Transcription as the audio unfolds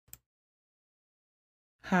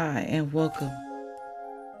Hi, and welcome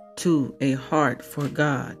to A Heart for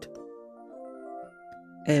God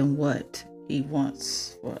and what He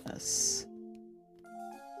wants for us.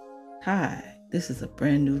 Hi, this is a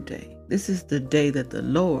brand new day. This is the day that the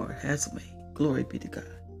Lord has made. Glory be to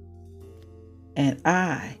God. And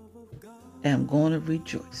I am going to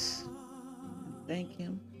rejoice. Thank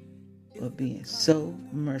Him for being so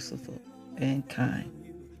merciful and kind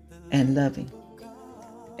and loving.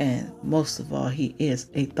 And most of all, He is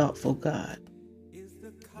a thoughtful God.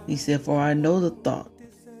 He said, "For I know the thought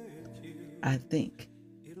I think."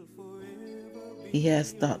 He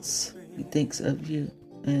has thoughts. He thinks of you.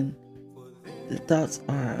 And the thoughts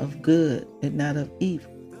are of good and not of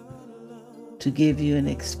evil, to give you an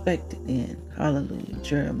expected end. Hallelujah.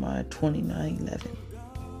 Jeremiah 29:11.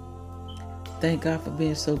 Thank God for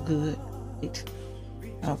being so good.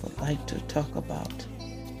 I would like to talk about,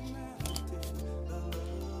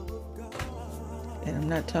 and I'm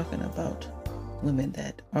not talking about women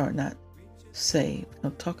that are not saved.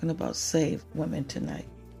 I'm talking about saved women tonight.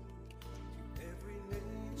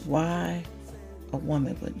 Why a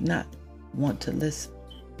woman would not want to listen.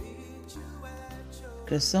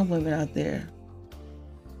 Because some women out there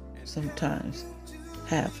sometimes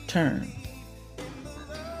have turned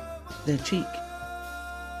their cheek.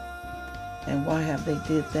 And why have they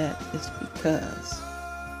did that? It's because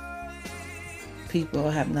people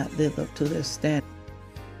have not lived up to their standard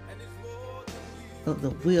of the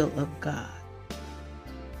will of God.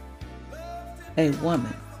 A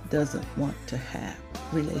woman doesn't want to have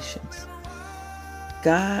relations.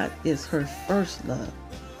 God is her first love,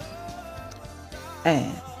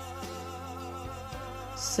 and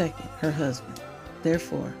second, her husband.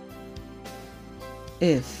 Therefore,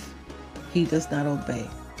 if he does not obey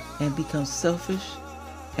and becomes selfish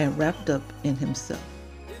and wrapped up in himself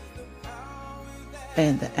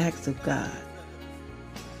and the acts of God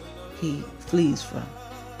he flees from,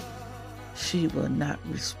 she will not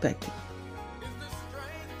respect him.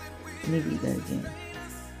 Let me read that again.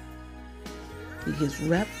 He is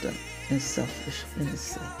wrapped up and selfish in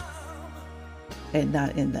himself and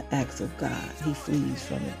not in the acts of God. He flees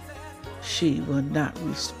from it. She will not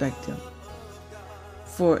respect him.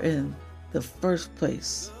 For in the first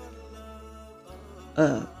place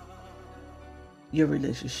of your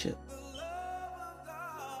relationship,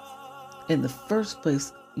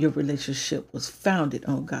 your relationship was founded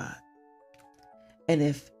on God. And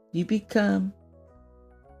if you become,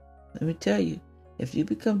 let me tell you, if you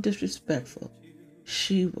become disrespectful,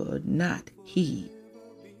 she will not heed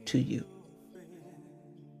to you.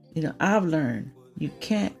 You know, I've learned you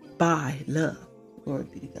can't buy love. Glory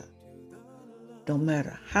be to God. No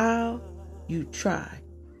matter how you try.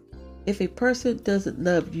 If a person doesn't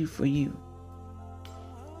love you for you,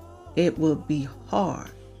 it will be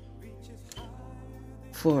hard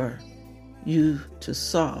for you to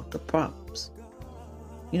solve the problems.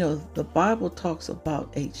 You know, the Bible talks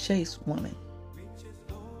about a chaste woman.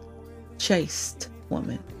 A chaste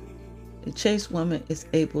woman is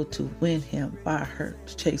able to win him by her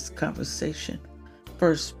chaste conversation.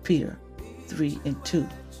 1 Peter 3:2.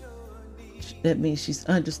 That means she's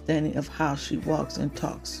understanding of how she walks and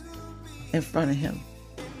talks in front of him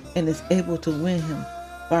and is able to win him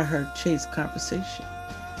by her chaste conversation.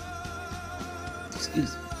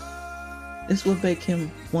 Excuse me. This will make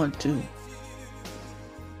him want to,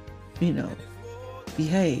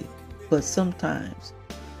 behave. But sometimes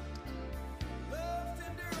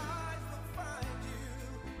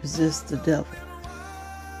resist the devil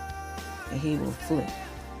and he will flee.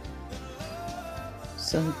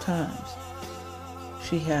 Sometimes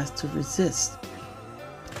she has to resist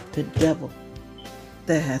the devil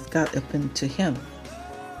that has got up into him.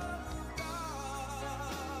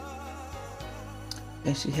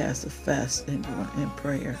 And she has to fast and go in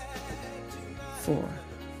prayer for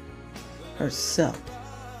herself,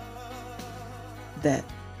 that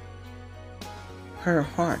her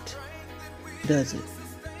heart doesn't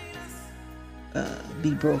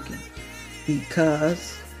be broken,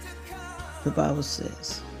 because the Bible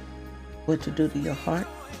says what to do to your heart.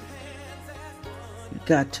 You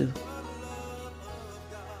got to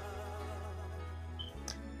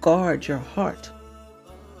guard your heart,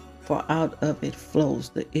 for out of it flows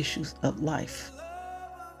the issues of life.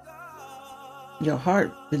 Your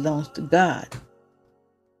heart belongs to God.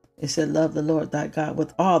 It said, "Love the Lord thy God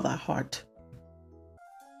with all thy heart."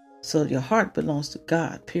 So your heart belongs to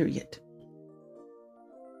God, period.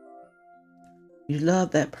 You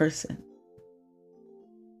love that person,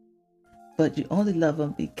 but you only love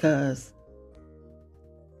them because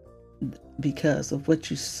of what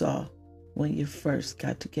you saw when you first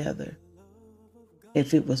got together.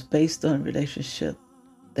 If it was based on relationship,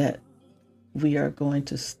 that we are going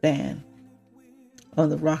to stand on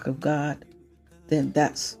the rock of God, then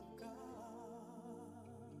that's,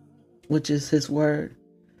 which is his word,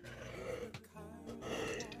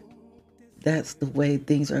 that's the way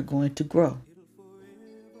things are going to grow.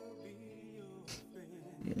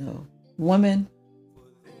 Women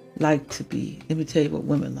like to be, let me tell you what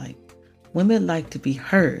women like. Women like to be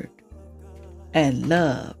heard and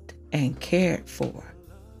loved and cared for.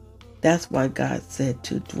 That's why God said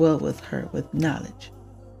to dwell with her with knowledge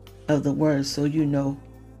of the word, so you know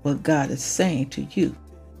what God is saying to you.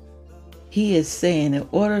 He is saying in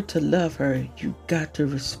order to love her, you got to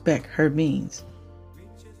respect her means.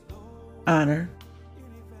 Honor,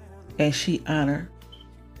 and she honor.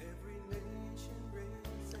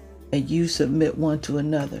 And you submit one to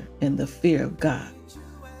another in the fear of God.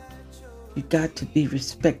 You got to be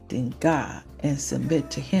respecting God and submit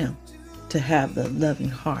to him to have the loving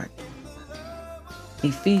heart.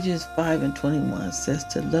 Ephesians 5:21 says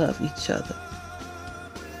to love each other.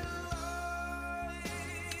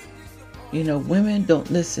 Women don't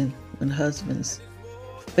listen when husbands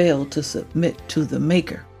fail to submit to the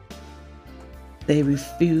maker. They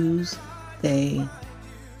refuse. They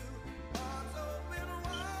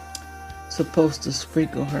supposed to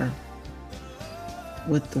sprinkle her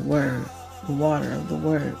with the word, the water of the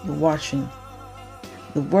word, the washing,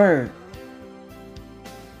 the word.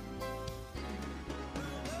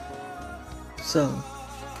 So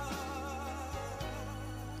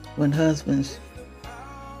when husbands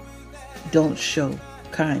don't show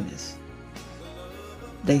kindness,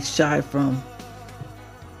 they shy from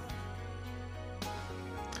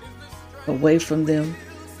away from them.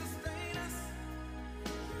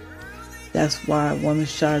 That's why a woman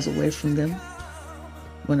shies away from them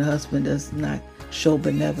when a husband does not show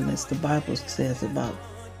benevolence. The Bible says about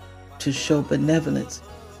to show benevolence.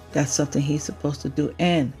 That's something he's supposed to do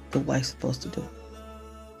and the wife's supposed to do.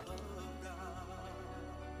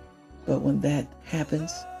 But when that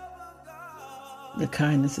happens, the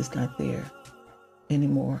kindness is not there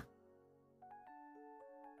anymore.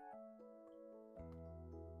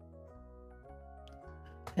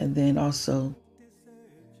 And then also,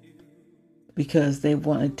 because they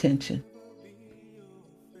want attention.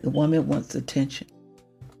 The woman wants attention,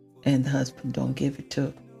 and the husband don't give it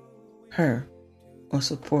to her or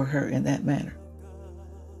support her in that manner.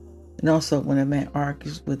 And also, when a man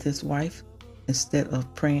argues with his wife, instead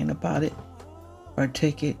of praying about it or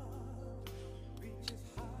take it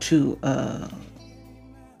to a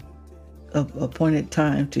appointed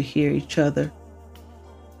time to hear each other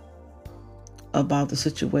about the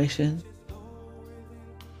situation,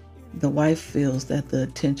 the wife feels that the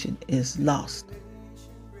attention is lost.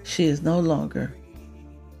 She is no longer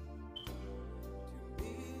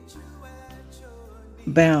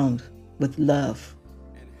bound with love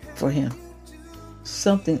for him.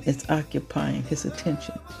 Something is occupying his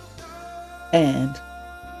attention, and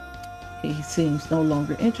he seems no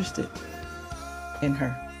longer interested in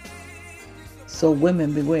her. So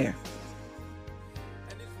women, beware.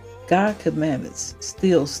 God's commandments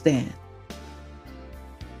still stand.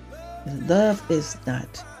 Love is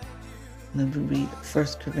not. Let me read 1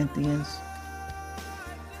 Corinthians,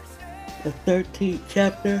 the 13th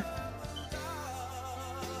chapter,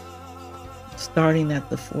 starting at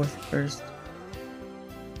the 4th verse.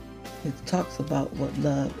 It talks about what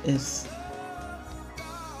love is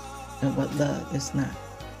and what love is not.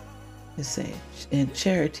 It says, and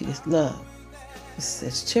charity is love. It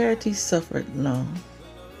says, charity suffereth long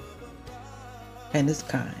and is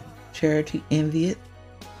kind. Charity envieth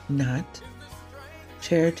not.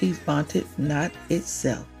 Charity vaunteth not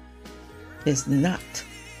itself, is not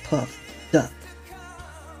puffed up,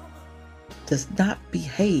 does not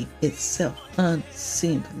behave itself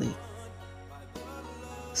unseemly,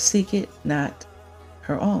 seeketh not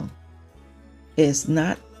her own, is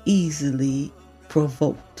not easily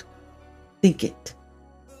provoked, thinketh,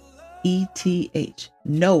 ETH,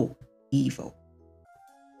 no evil,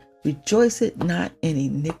 rejoiceth not in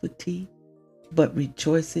iniquity, but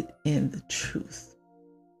rejoiceth in the truth.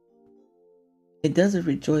 It doesn't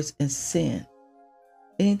rejoice in sin.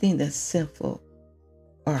 Anything that's sinful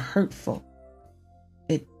or hurtful,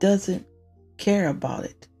 it doesn't care about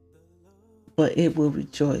it, but it will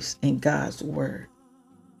rejoice in God's word.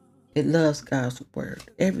 It loves God's word.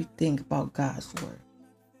 Everything about God's word.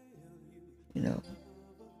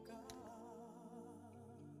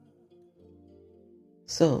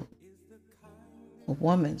 So, a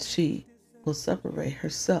woman, she will separate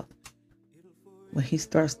herself when he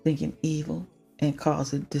starts thinking evil and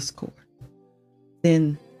causing discord.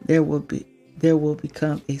 Then there will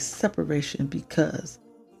become a separation because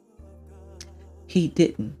he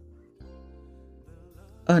didn't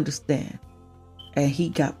understand, and he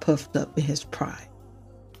got puffed up in his pride,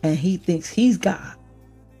 and he thinks he's God,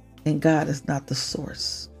 and God is not the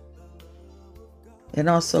source. And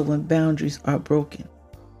also when boundaries are broken,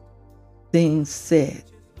 things said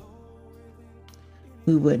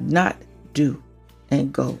we would not do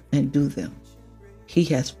and go and do them, he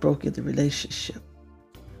has broken the relationship.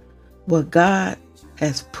 What God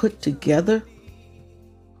has put together,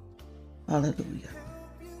 hallelujah,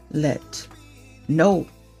 let no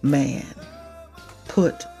man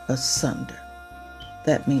put asunder.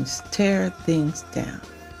 That means tear things down.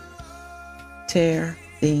 Tear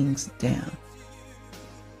things down.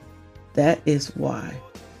 That is why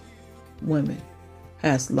women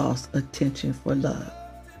has lost attention for love.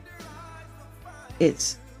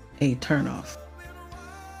 It's a turnoff.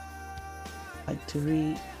 I like to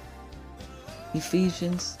read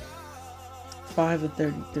Ephesians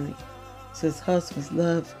 5:33. It says, husbands,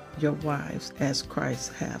 love your wives as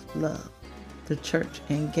Christ hath loved the church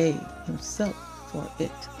and gave himself for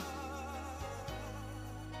it.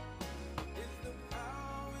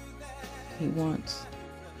 He wants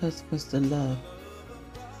husbands to love.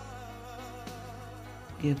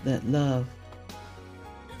 Give that love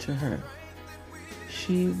to her.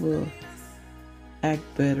 She will act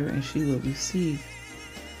better and she will receive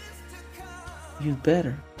you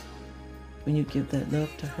better when you give that love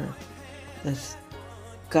to her. That's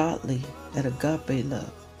godly, that agape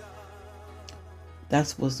love.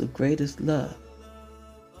 That's what's the greatest love.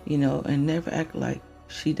 And never act like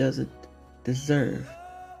she doesn't deserve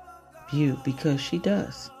you, because she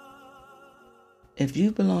does. If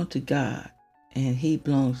you belong to God and he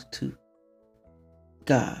belongs to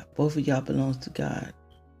God, both of y'all belongs to God,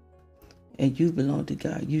 and you belong to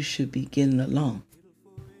God, you should be getting along.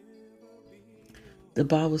 The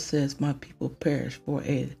Bible says, my people perish for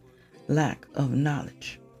a lack of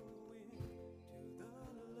knowledge.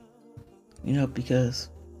 Because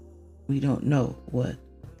we don't know what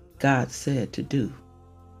God said to do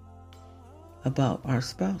about our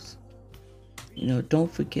spouse.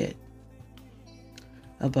 Don't forget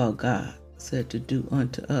about God said to do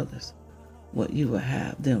unto others what you will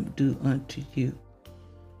have them do unto you.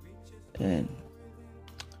 And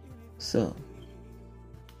so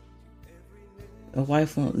a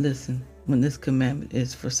wife won't listen when this commandment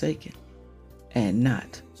is forsaken and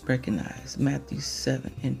not recognized. Matthew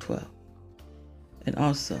 7:12. And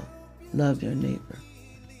also love your neighbor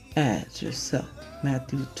as yourself.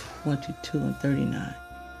 Matthew 22:39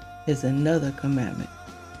 is another commandment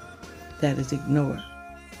that is ignored.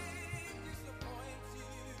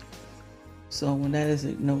 So when that is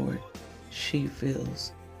ignored, she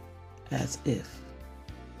feels as if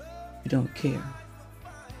you don't care.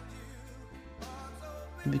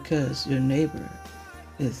 Because your neighbor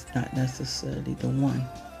is not necessarily the one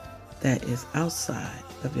that is outside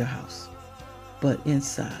of your house, but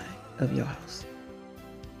inside of your house.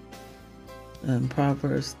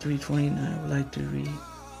 Proverbs 3:29, I would like to read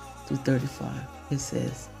through 35. It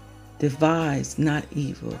says, devise not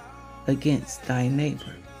evil against thy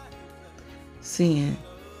neighbor, seeing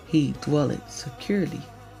he dwelleth securely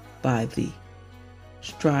by thee.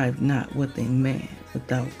 Strive not with a man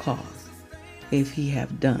without cause, if he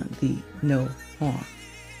have done thee no harm.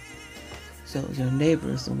 So your neighbor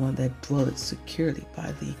is the one that dwelleth securely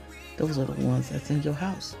by thee. Those are the ones that's in your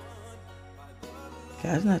house.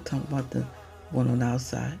 God's not talking about the one on the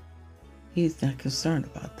outside. He's not concerned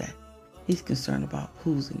about that. He's concerned about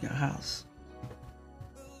who's in your house.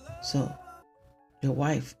 So your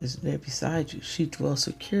wife is there beside you. She dwells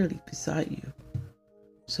securely beside you.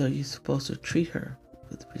 So you're supposed to treat her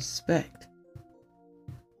with respect,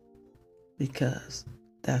 because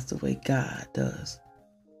that's the way God does.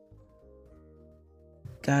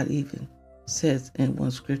 God even says in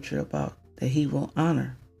one scripture about that he will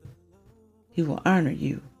honor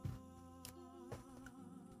you.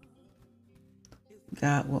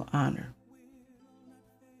 God will honor.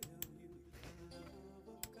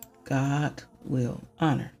 God will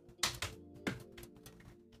honor.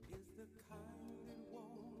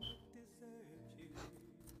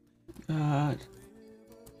 God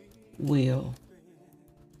will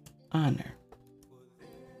honor.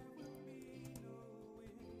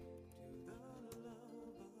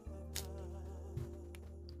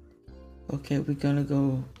 Okay, we're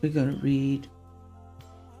gonna read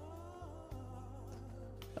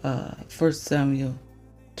 1 Samuel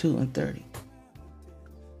 2:30.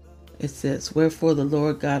 It says, wherefore the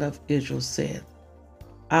Lord God of Israel said,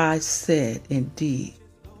 I said indeed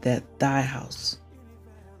that thy house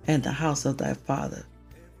and the house of thy father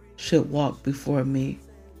should walk before me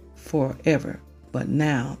forever. But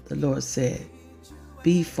now the Lord said,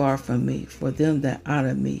 be far from me, for them that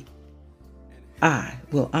honor me, I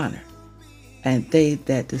will honor, and they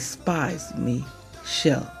that despise me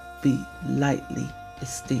shall be lightly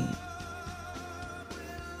esteemed.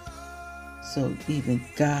 So even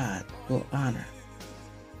God will honor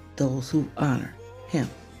those who honor him.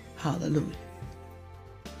 Hallelujah.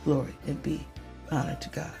 Glory and be honor to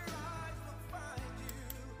God.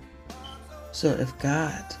 So if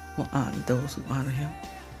God will honor those who honor him,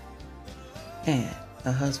 and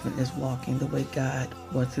a husband is walking the way God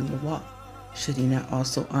wants him to walk, should he not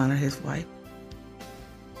also honor his wife?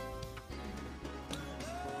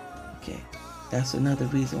 Okay, that's another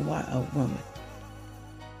reason why a woman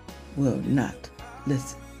will not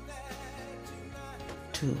listen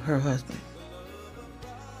to her husband.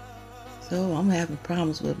 So I'm having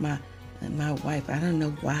problems with my wife. I don't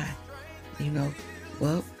know why.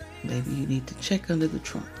 Well, maybe you need to check under the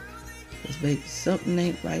trunk, because maybe something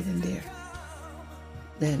ain't right in there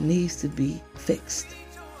that needs to be fixed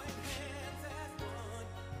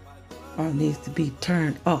or needs to be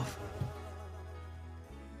turned off.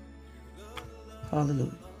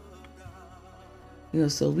 Hallelujah.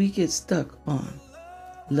 So we get stuck on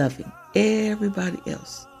loving everybody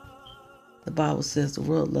else. The Bible says the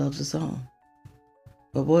world loves its own.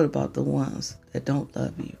 But what about the ones that don't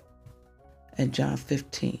love you? And John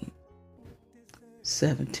 15,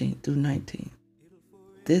 17 through 19.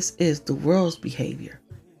 This is the world's behavior,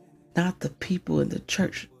 not the people in the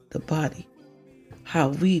church, the body, how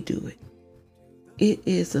we do it. It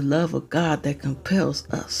is the love of God that compels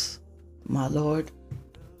us, my Lord.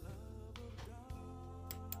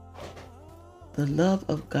 The love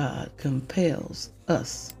of God compels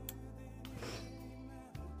us.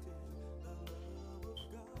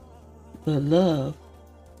 The love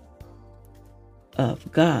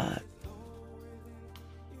of God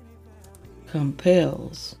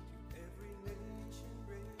compels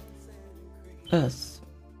us.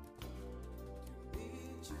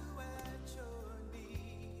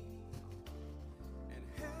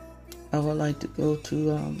 I would like to go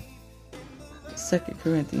to 2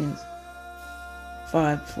 Corinthians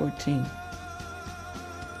 5:14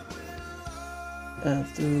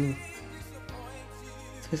 through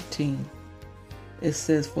 15. It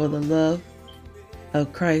says, for the love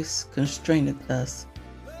of Christ constraineth us,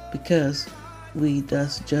 because we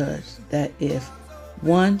thus judge that if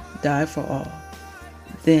one died for all,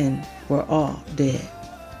 then we're all dead,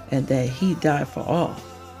 and that he died for all,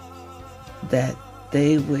 that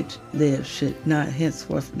they which live should not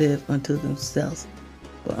henceforth live unto themselves,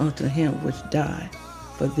 but unto him which died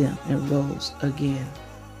for them and rose again.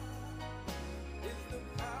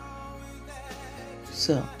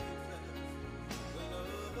 So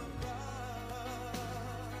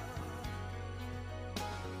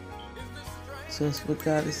that's what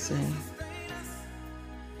God is saying.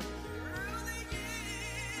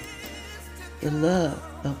 The love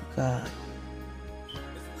of God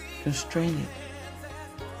constraining.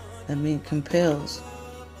 That means compels.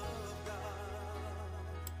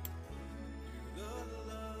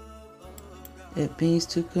 It means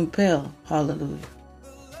to compel. Hallelujah.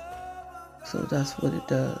 So that's what it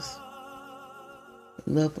does.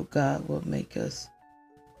 The love of God will make us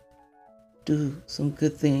do some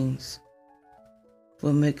good things.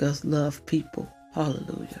 Will make us love people.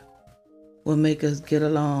 Hallelujah. Will make us get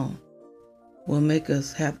along. Will make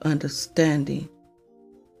us have understanding.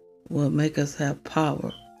 Will make us have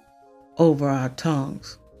power over our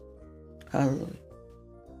tongues. Hallelujah.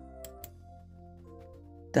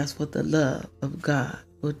 That's what the love of God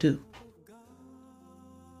will do.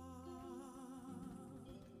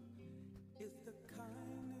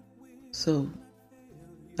 So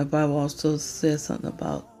the Bible also says something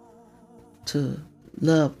about to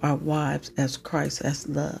love our wives as Christ has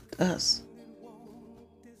loved us.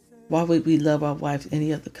 Why would we love our wives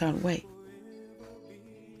any other kind of way?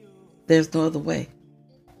 There's no other way.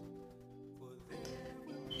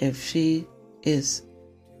 If she is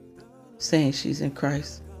saying she's in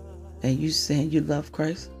Christ and you saying you love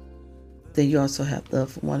Christ, then you also have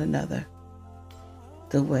love for one another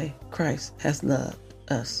the way Christ has loved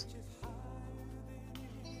us.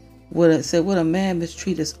 Would a man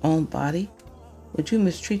mistreat his own body? Would you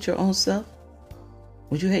mistreat your own self?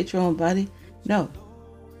 Would you hate your own body? No.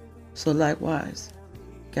 So likewise,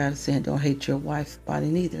 God is saying don't hate your wife's body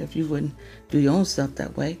neither. If you wouldn't do your own self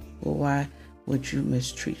that way, well, why would you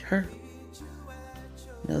mistreat her?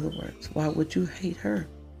 In other words, why would you hate her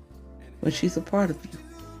when she's a part of you?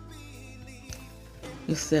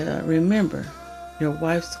 He said, remember, your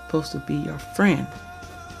wife's supposed to be your friend.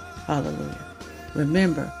 Hallelujah.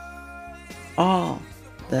 Remember all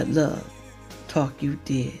that love talk you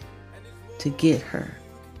did to get her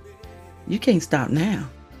you can't stop now.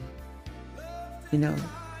 You know,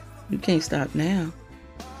 you can't stop now.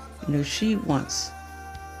 You know, she wants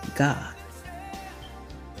God.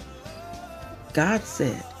 God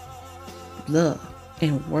said, love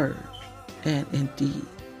in word and in deed.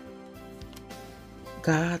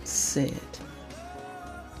 God said,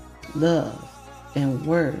 love in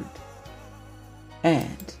word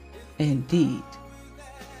and in deed.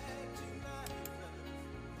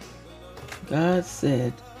 God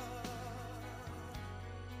said,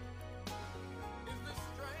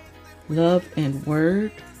 love in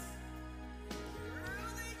word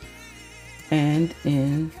and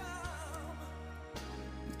in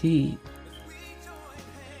deed.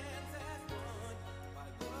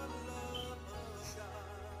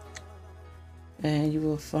 And you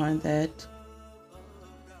will find that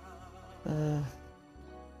 1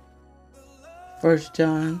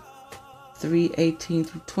 John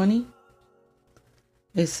 3:18-20.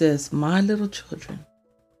 It says, my little children,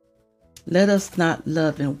 let us not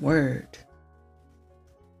love in word,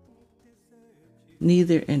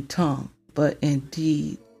 neither in tongue, but in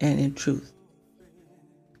deed and in truth.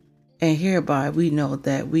 And hereby we know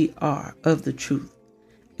that we are of the truth,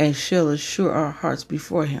 and shall assure our hearts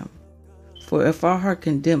before him. For if our heart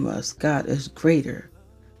condemn us, God is greater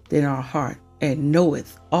than our heart, and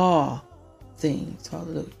knoweth all things.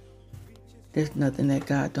 Hallelujah. There's nothing that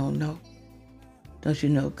God don't know. Don't you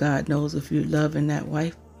know God knows if you're loving that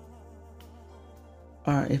wife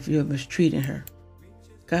or if you're mistreating her?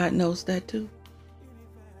 God knows that too.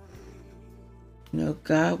 You know,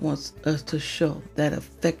 God wants us to show that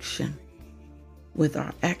affection with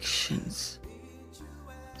our actions.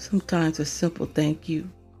 Sometimes a simple thank you.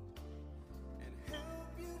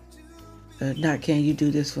 Not can you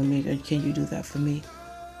do this for me, or can you do that for me?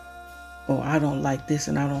 Or I don't like this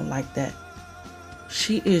and I don't like that.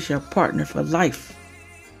 She is your partner for life.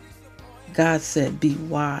 God said, be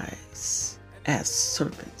wise as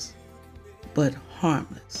serpents, but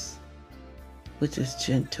harmless, which is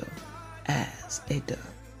gentle as a dove.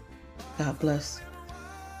 God bless.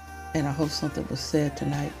 And I hope something was said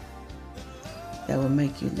tonight that will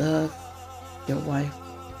make you love your wife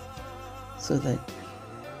so that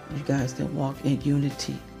you guys can walk in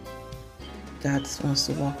unity. God wants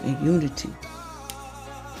to walk in unity.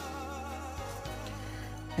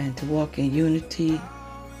 And to walk in unity,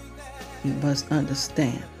 you must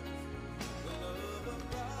understand.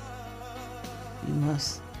 You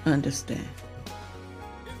must understand.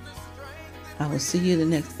 I will see you in the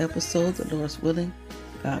next episode, the Lord's willing.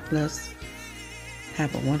 God bless.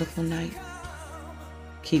 Have a wonderful night.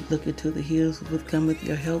 Keep looking to the hills with cometh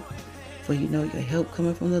your help, for you know your help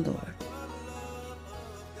coming from the Lord.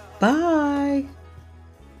 Bye.